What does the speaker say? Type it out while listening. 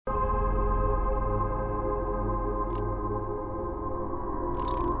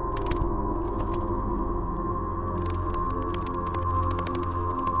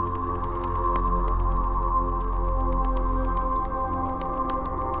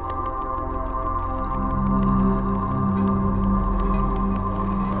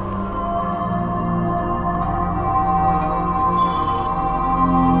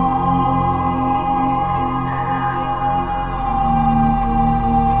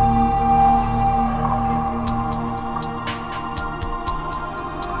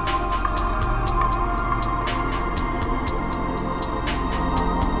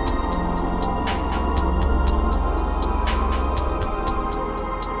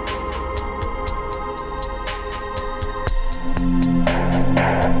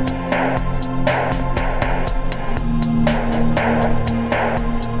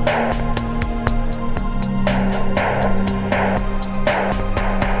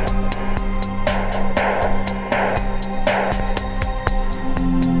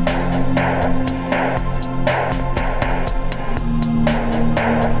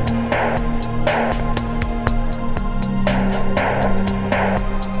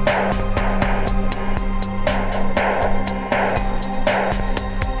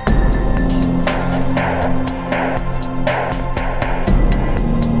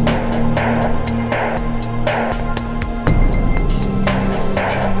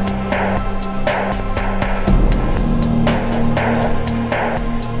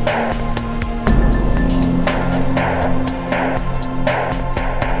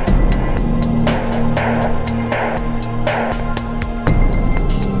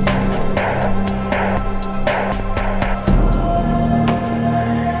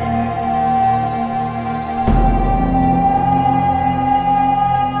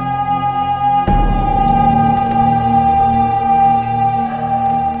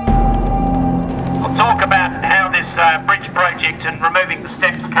bridge and removing the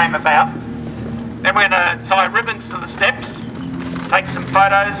steps came about. Then we're going to tie ribbons to the steps, take some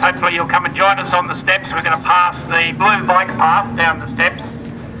photos. Hopefully you'll come and join us on the steps. We're going to pass the blue bike path down the steps,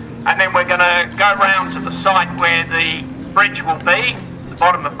 and then we're going to go round to the site where the bridge will be, the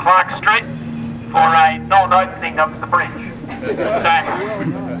bottom of Clark Street, for a non-opening of the bridge. So,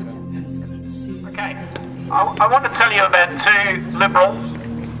 okay, I want to tell you about two Liberals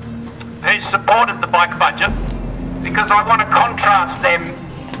who supported the bike budget, because I want to contrast them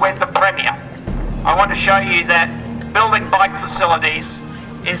with the Premier. I want to show you that building bike facilities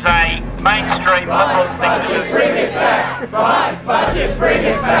is a mainstream Liberal thing to do. Bring it back! Bike budget, bring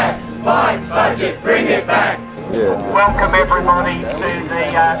it back! Bike budget, bring it back! Welcome everybody to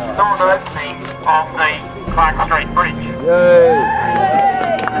the non-opening of the Clark Street Bridge.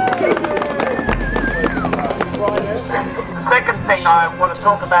 The second thing I want to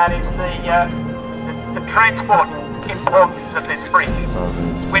talk about is the transport importance of this bridge.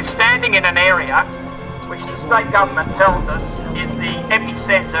 We're standing in an area which the state government tells us is the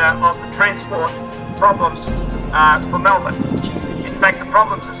epicentre of the transport problems for Melbourne. In fact, the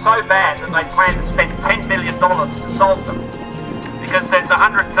problems are so bad that they plan to spend $10 million to solve them, because there's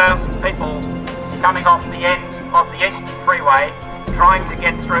 100,000 people coming off the end of the Eastern Freeway trying to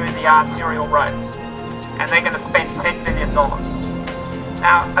get through the arterial roads, and they're going to spend $10 million.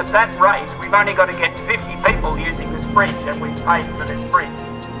 Now, at that rate, we've only got to get 50 people using this bridge, and we've paid for this bridge.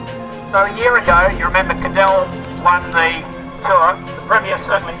 So a year ago, you remember Cadell won the tour. The Premier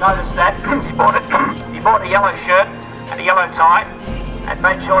certainly noticed that. He bought a yellow shirt and a yellow tie, and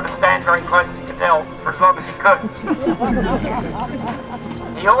made sure to stand very close to Cadell for as long as he could.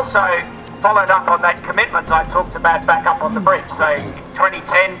 He also followed up on that commitment I talked about back up on the bridge. So in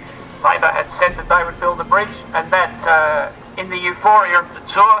 2010, Labor had said that they would build a bridge, and that in the euphoria of the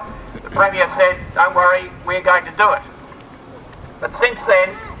tour, the Premier said, don't worry, we're going to do it. But since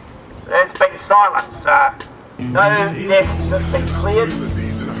then, there's been silence. No desks have been cleared,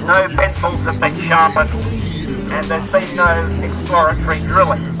 no pencils have been sharpened, and there's been no exploratory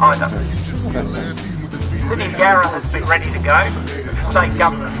drilling either. The City of Yarra has been ready to go, the state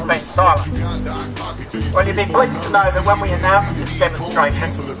government has been silent. Well, you'll be pleased to know that when we announced this demonstration,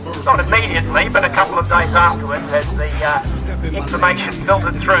 not immediately, but a couple of days afterwards, as the information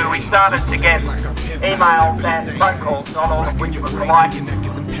filtered through, we started to get emails and phone calls, not all of which were polite.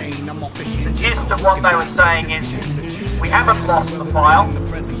 The gist of what they were saying is, we haven't lost the file,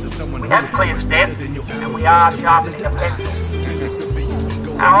 we have cleared the desk, and we are sharpening a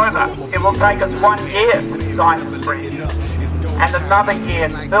pencil. However, it will take us 1 year to design this bridge, and another year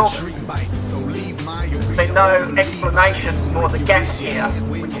to build it. There's been no explanation for the gap year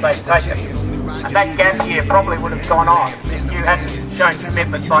which they've taken, and that gap year probably would have gone on if you hadn't shown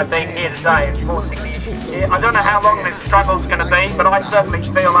commitment by being here today and forcing the issue. I don't know how long this struggle is going to be, but I certainly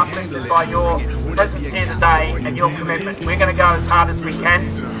feel uplifted by your presence here today and your commitment. We're going to go as hard as we can,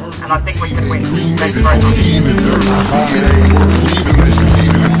 and I think we can win. Thanks very much.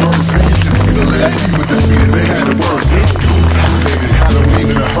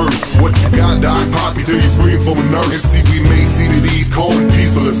 What you got, Doc Poppy, till you scream for a nurse. And see, we may see that he's cold and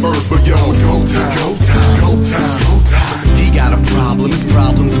peaceful at first, but yo, it's go time, go time, go time, go time. He got a problem, his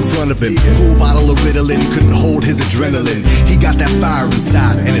problem's in front of him. Full bottle of Ritalin, couldn't hold his adrenaline. He got that fire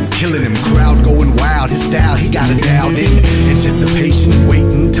inside, and it's killing him. Crowd going wild, his style, he got it dialed in. Anticipation,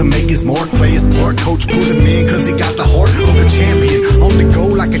 waiting to make his mark. Play his part, coach put him in, cause he got the heart of a champion. On the go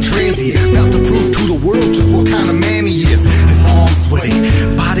like a transient, about to prove to the world just what kind of man he is. His arms sweaty,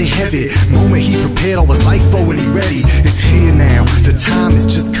 body heavy. Moment he prepared all his life for when he ready. It's here now, the time is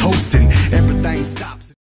just coasting. Everything stopped.